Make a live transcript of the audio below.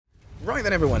Right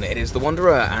then everyone, it is The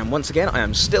Wanderer, and once again I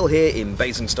am still here in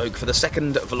Basingstoke for the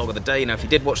second vlog of the day. Now if you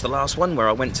did watch the last one where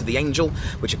I went to the Angel,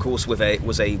 which of course was a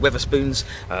Wetherspoons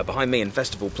behind me in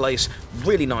Festival Place,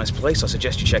 really nice place. I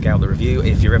suggest you check out the review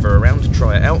if you're ever around to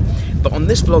try it out. But on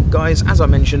this vlog guys, as I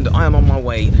mentioned, I am on my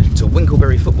way to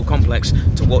Winkleberry Football Complex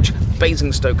to watch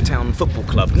Basingstoke Town Football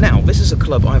Club. Now this is a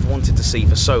club I've wanted to see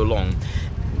for so long,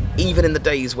 even in the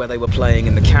days where they were playing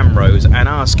in the Camrose, and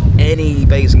ask any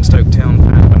Basingstoke Town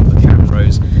fan about the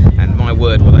Camrose, and my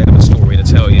word will they have a story to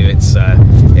tell you.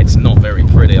 It's not very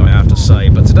pretty, I have to say.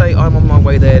 But today I'm on my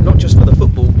way there, not just for the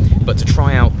football, but to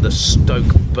try out the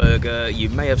Stoke burger. You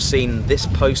may have seen this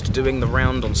post doing the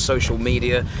round on social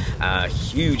media.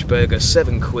 Huge burger,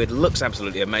 £7, looks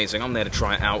absolutely amazing. I'm there to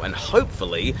try it out and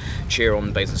hopefully cheer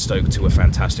on Basingstoke to a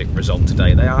fantastic result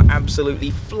today. They are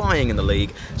absolutely flying in the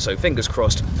league, so fingers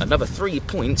crossed, another 3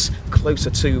 points closer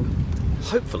to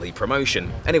hopefully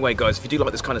promotion. Anyway guys, if you do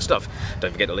like this kind of stuff,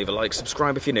 don't forget to leave a like,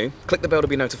 subscribe if you're new, click the bell to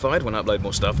be notified when I upload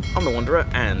more stuff. I'm The Wanderer,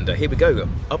 and here we go,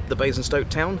 up the Basingstoke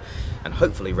town, and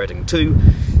hopefully Reading too.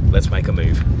 Let's make a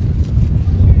move.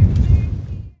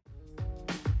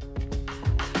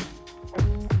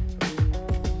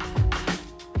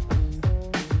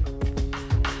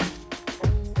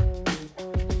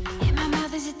 In my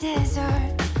mouth is a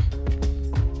desert,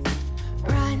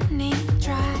 running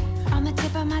dry on the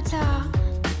tip of my tongue.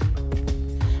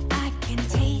 I can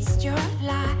taste your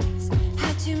lies,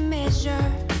 had to measure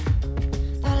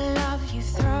the love you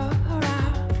throw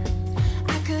around.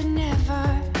 I could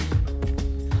never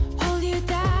hold you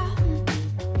down.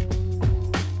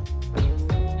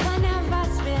 One of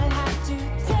us will have to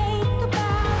take a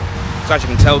bow. So as you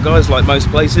can tell guys, like most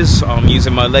places, I'm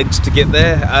using my legs to get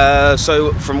there.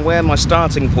 So from where my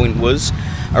starting point was,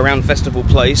 around Festival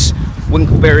Place,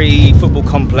 Winkleberry Football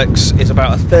Complex is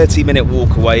about a 30-minute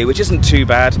walk away, which isn't too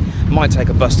bad. Might take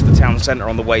a bus to the town centre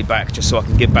on the way back, just so I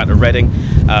can get back to Reading.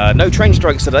 No train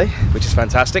strikes today, which is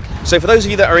fantastic. So for those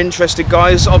of you that are interested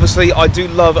guys, obviously I do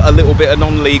love a little bit of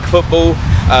non-league football.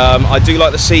 I do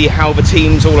like to see how the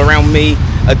teams all around me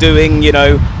are doing, you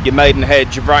know, your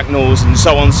Maidenhead, your Bracknells and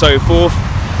so on and so forth.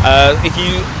 If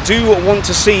you do want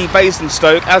to see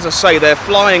Basingstoke, as I say, they're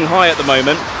flying high at the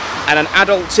moment, and an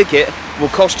adult ticket will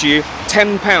cost you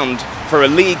 £10 for a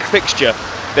league fixture.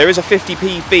 There is a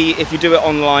 50p fee if you do it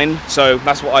online, so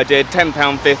that's what I did,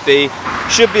 £10.50.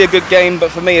 Should be a good game,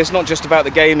 but for me it's not just about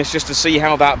the game, it's just to see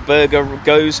how that burger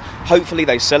goes. Hopefully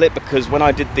they sell it, because when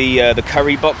I did the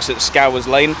curry box at Scours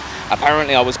Lane,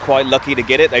 apparently I was quite lucky to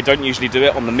get it. They don't usually do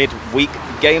it on the midweek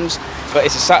games, but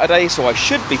it's a Saturday, so I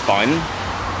should be fine.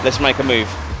 Let's make a move.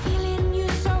 Feeling you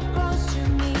so close to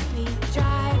make me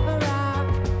drive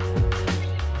around.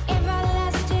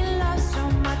 Everlasting love, so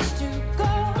much to go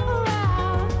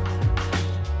around.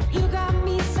 You got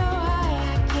me so high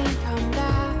I can't come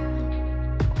down.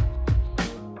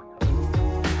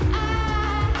 I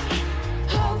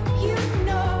hope you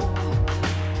know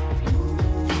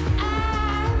that I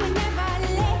will never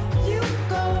let you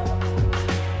go.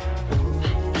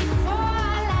 But if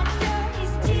all I do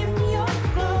is dim your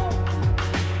glow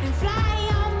and fly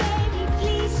on, baby,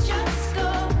 please just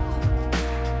go.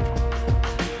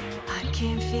 I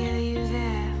can feel you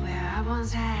there where I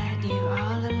once had you,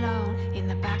 all alone in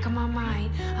the back of my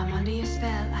mind. I'm under your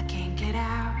spell, I can't get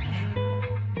out.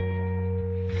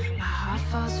 My heart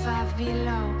falls 5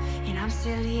 below, and I'm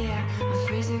still here. I'm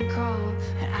freezing cold,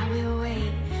 but I will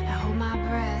wait and hold my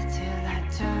breath till I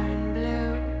turn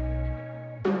blue.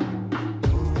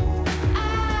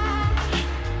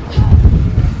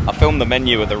 I filmed the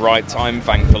menu at the right time,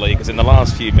 thankfully, because in the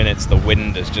last few minutes the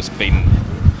wind has just been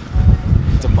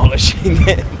demolishing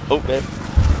it. Oh,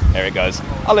 there it goes.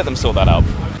 I'll let them sort that out.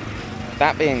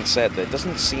 That being said, there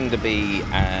doesn't seem to be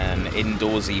an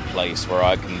indoorsy place where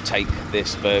I can take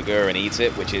this burger and eat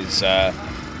it, which is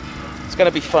it's going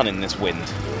to be fun in this wind.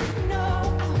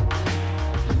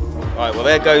 Right, well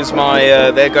there goes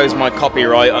my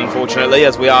copyright, unfortunately,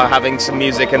 as we are having some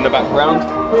music in the background.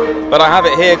 But I have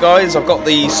it here, guys. I've got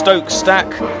the Stoke stack,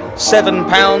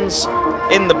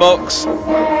 £7 in the box.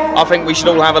 I think we should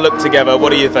all have a look together.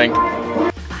 What do you think? I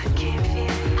can't feel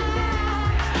you there.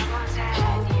 I once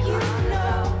had you, all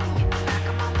alone in the back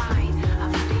of my mind.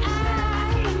 I'm under your spell, I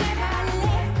can never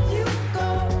let you go.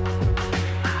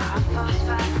 My heart falls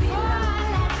 5 below,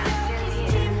 and I'm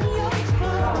still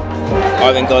here.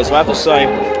 Alright then guys, so I have to say,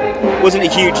 it wasn't a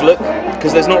huge look,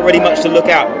 because there's not really much to look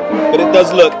at, but it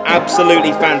does look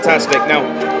absolutely fantastic. Now,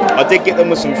 I did get them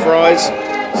with some fries,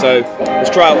 so let's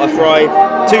try out a fry.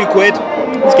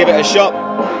 £2, let's give it a shot.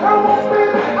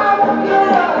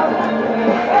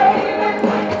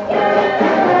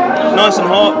 Nice and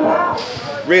hot,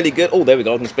 Really good. Oh, there we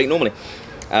go. I can speak normally.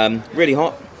 Really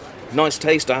hot. Nice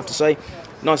taste, I have to say.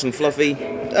 Nice and fluffy.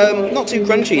 Not too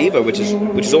crunchy either, which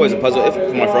is always a positive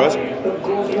for my fries.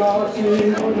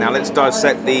 Now let's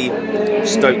dissect the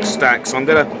STOKE stack. So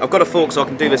I've got a fork, so I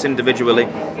can do this individually.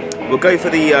 We'll go for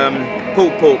the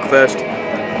pulled pork first.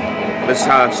 Let's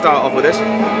start off with this.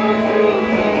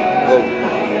 Oh.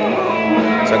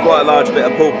 So quite a large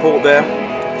bit of pulled pork there.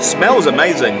 Smells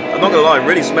amazing. I'm not gonna lie, it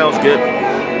really smells good.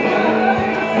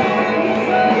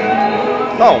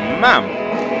 Oh man.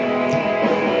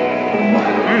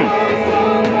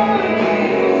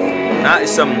 That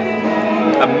is some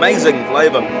amazing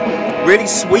flavour. Really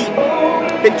sweet,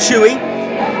 a bit chewy,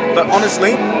 but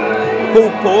honestly,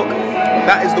 pulled pork,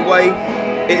 that is the way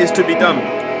it is to be done.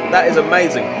 That is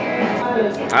amazing.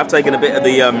 I've taken a bit of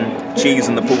the cheese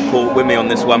and the pulled pork with me on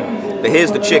this one, but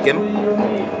here's the chicken.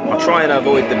 I'll try and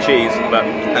avoid the cheese, but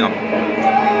hang on.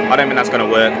 I don't think that's going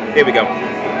to work. Here we go.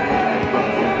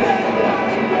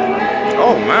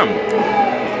 Oh man.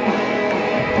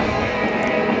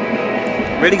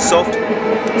 Really soft,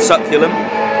 succulent,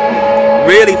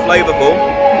 really flavourful.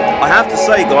 I have to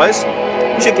say, guys,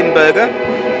 chicken burger,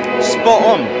 spot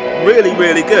on. Really,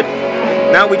 really good.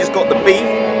 Now we just got the beef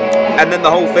and then the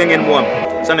whole thing in one.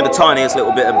 It's only the tiniest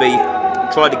little bit of beef.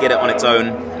 Tried to get it on its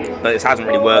own, but it hasn't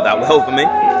really worked that well for me.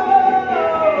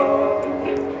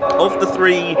 Of the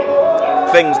three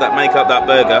things that make up that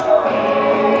burger,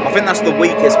 I think that's the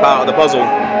weakest part of the puzzle,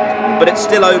 but it's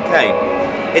still okay.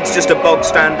 It's just a bog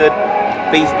standard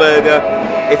beef burger.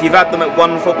 If you've had them at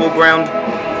one football ground,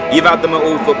 you've had them at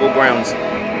all football grounds.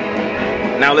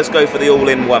 Now let's go for the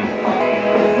all-in-one.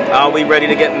 Are we ready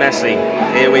to get messy?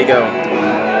 Here we go.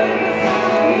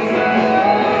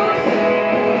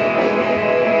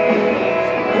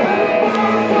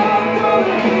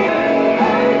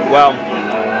 Well,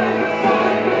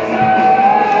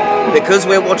 because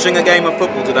we're watching a game of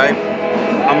football today,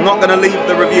 I'm not going to leave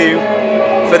the review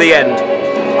for the end.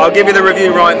 I'll give you the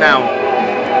review right now.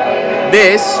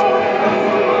 This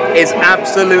is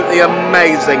absolutely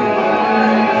amazing.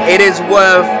 It is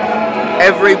worth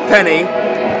every penny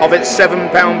of its £7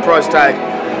 price tag.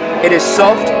 It is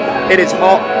soft, it is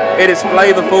hot, it is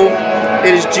flavourful,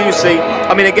 it is juicy.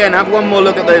 I mean, again, have one more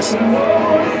look at this.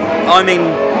 I mean,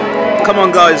 come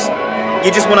on guys,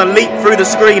 you just want to leap through the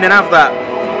screen and have that.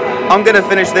 I'm going to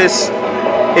finish this,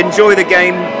 enjoy the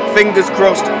game, fingers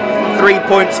crossed, 3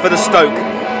 points for the Stoke.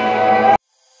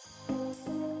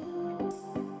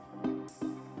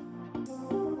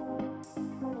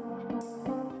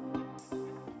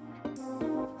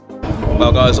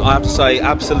 Well guys, I have to say,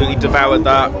 absolutely devoured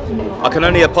that. I can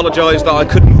only apologise that I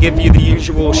couldn't give you the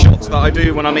usual shots that I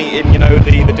do when I'm eating, you know,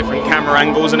 the different camera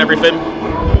angles and everything.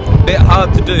 A bit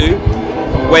hard to do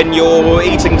when your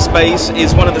eating space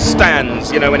is one of the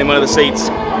stands, you know, in one of the seats.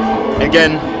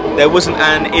 Again, there wasn't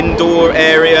an indoor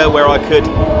area where I could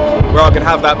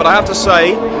have that, but I have to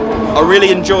say, I really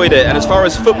enjoyed it. And as far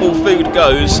as football food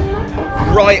goes,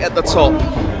 right at the top.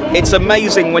 It's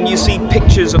amazing when you see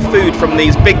pictures of food from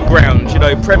these big grounds, you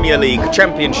know, Premier League,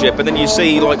 Championship, and then you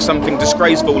see like something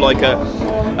disgraceful like a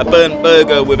burnt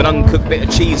burger with an uncooked bit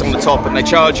of cheese on the top and they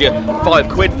charge you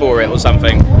 £5 for it or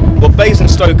something. What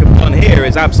Basingstoke have done here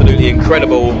is absolutely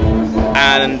incredible,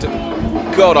 and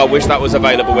God, I wish that was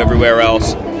available everywhere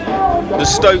else. The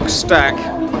STOKE stack,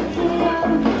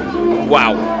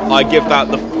 wow, I give that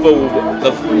the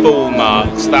full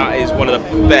marks. That is one of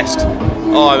the best.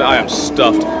 Oh, I am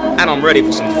stuffed, and I'm ready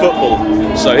for some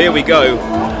football. So here we go,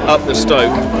 up the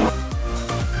Stoke.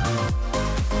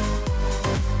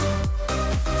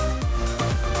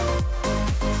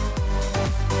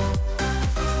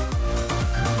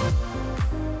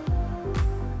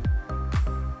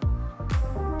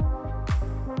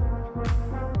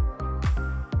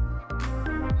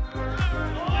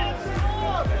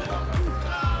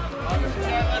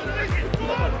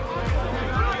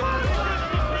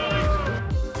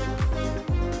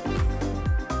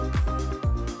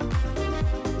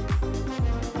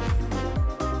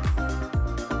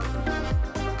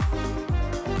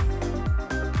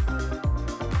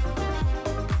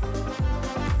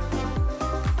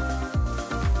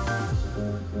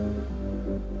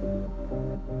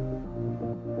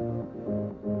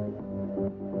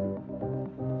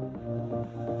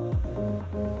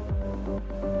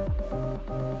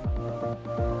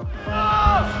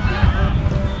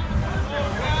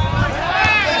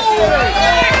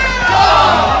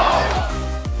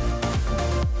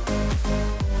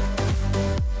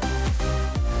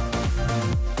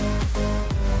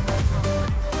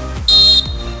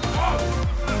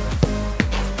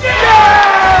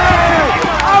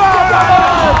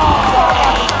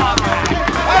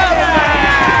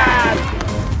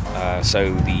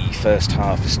 So the first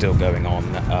half is still going on.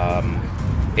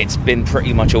 It's been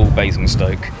pretty much all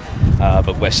Basingstoke,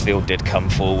 but Westfield did come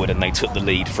forward and they took the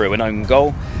lead through an own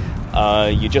goal.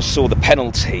 You just saw the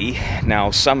penalty.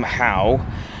 Now somehow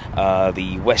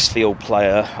the Westfield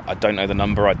player, I don't know the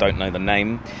number, I don't know the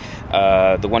name,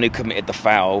 the one who committed the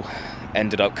foul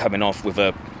ended up coming off with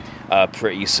a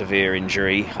pretty severe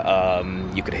injury.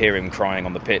 You could hear him crying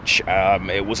on the pitch.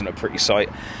 It wasn't a pretty sight.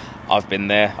 I've been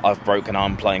there. I've broken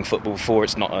arm playing football before.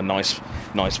 It's not a nice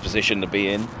position to be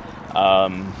in.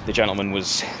 The gentleman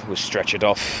was stretchered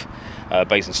off.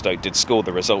 Basingstoke did score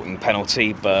the resulting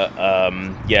penalty, but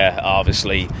yeah,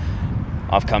 obviously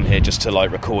I've come here just to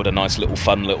like record a nice little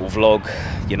fun little vlog,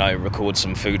 you know, record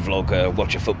some food vlog,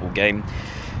 watch a football game.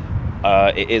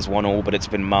 It is 1-1, but it's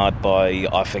been marred by,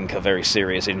 I think, a very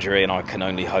serious injury, and I can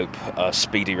only hope a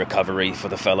speedy recovery for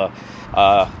the fella.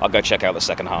 I'll go check out the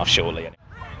second half shortly.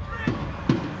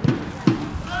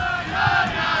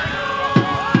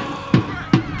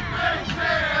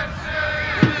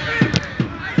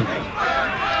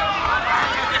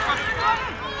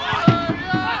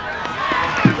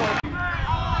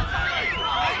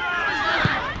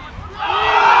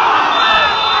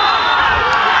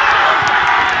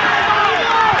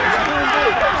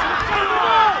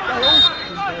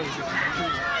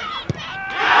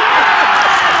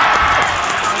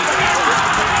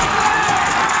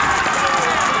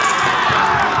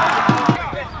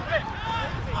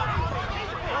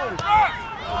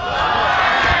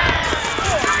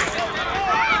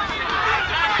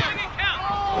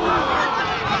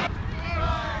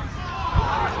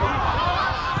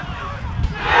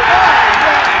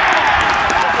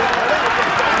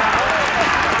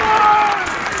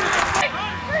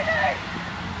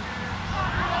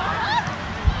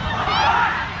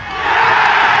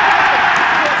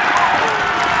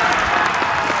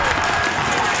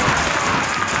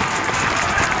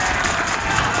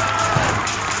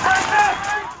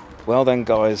 Well then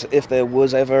guys, if there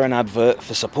was ever an advert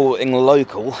for supporting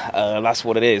local, that's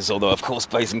what it is. Although of course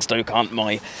Basingstoke aren't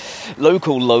my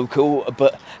local,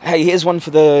 but hey, here's one for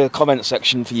the comment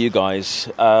section for you guys.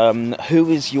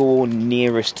 Who is your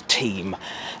nearest team?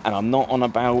 And I'm not on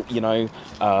about, you know,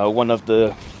 one of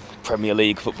the Premier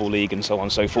League, Football League and so on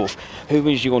and so forth. Who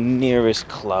is your nearest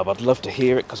club? I'd love to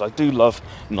hear it because I do love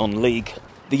non-league.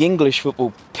 The English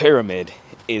football pyramid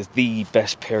is the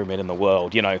best pyramid in the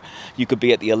world. You know, you could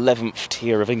be at the 11th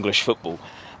tier of English football,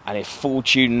 and if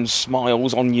fortune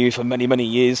smiles on you for many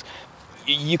years,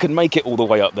 you can make it all the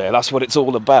way up there. That's what it's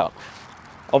all about.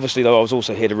 Obviously though, I was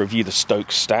also here to review the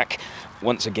STOKE stack.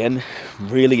 Once again,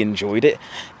 really enjoyed it.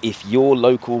 If your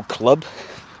local club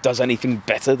does anything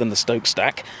better than the STOKE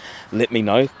stack, let me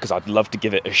know, because I'd love to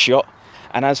give it a shot.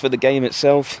 And as for the game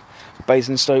itself,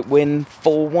 Basingstoke win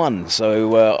 4-1,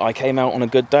 so I came out on a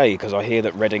good day because I hear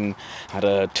that Reading had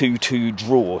a 2-2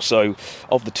 draw. So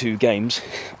of the two games,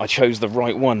 I chose the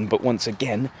right one, but once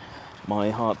again, my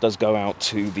heart does go out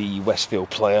to the Westfield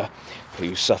player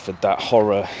who suffered that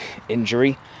horror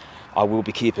injury. I will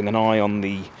be keeping an eye on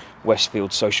the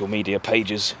Westfield social media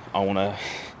pages. I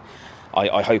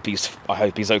hope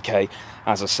he's okay.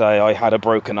 As I say, I had a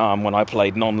broken arm when I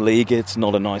played non-league. It's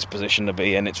not a nice position to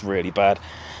be in. It's really bad.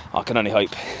 I can only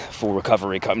hope full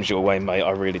recovery comes your way, mate.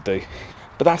 I really do.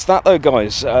 But that's that though,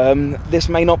 guys. This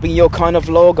may not be your kind of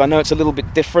vlog. I know it's a little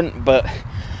bit different, but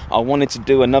I wanted to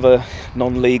do another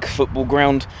non-league football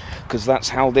ground because that's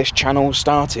how this channel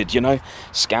started, you know.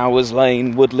 Scours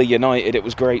Lane, Woodley United. It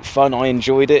was great fun. I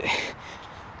enjoyed it.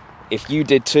 If you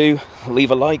did too,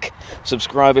 leave a like,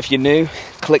 subscribe if you're new,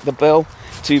 click the bell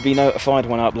to be notified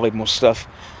when I upload more stuff.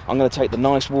 I'm going to take the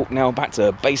nice walk now back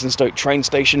to Basingstoke train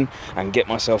station and get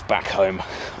myself back home.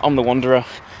 I'm the Wanderer,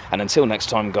 and until next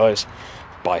time guys,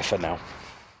 bye for now.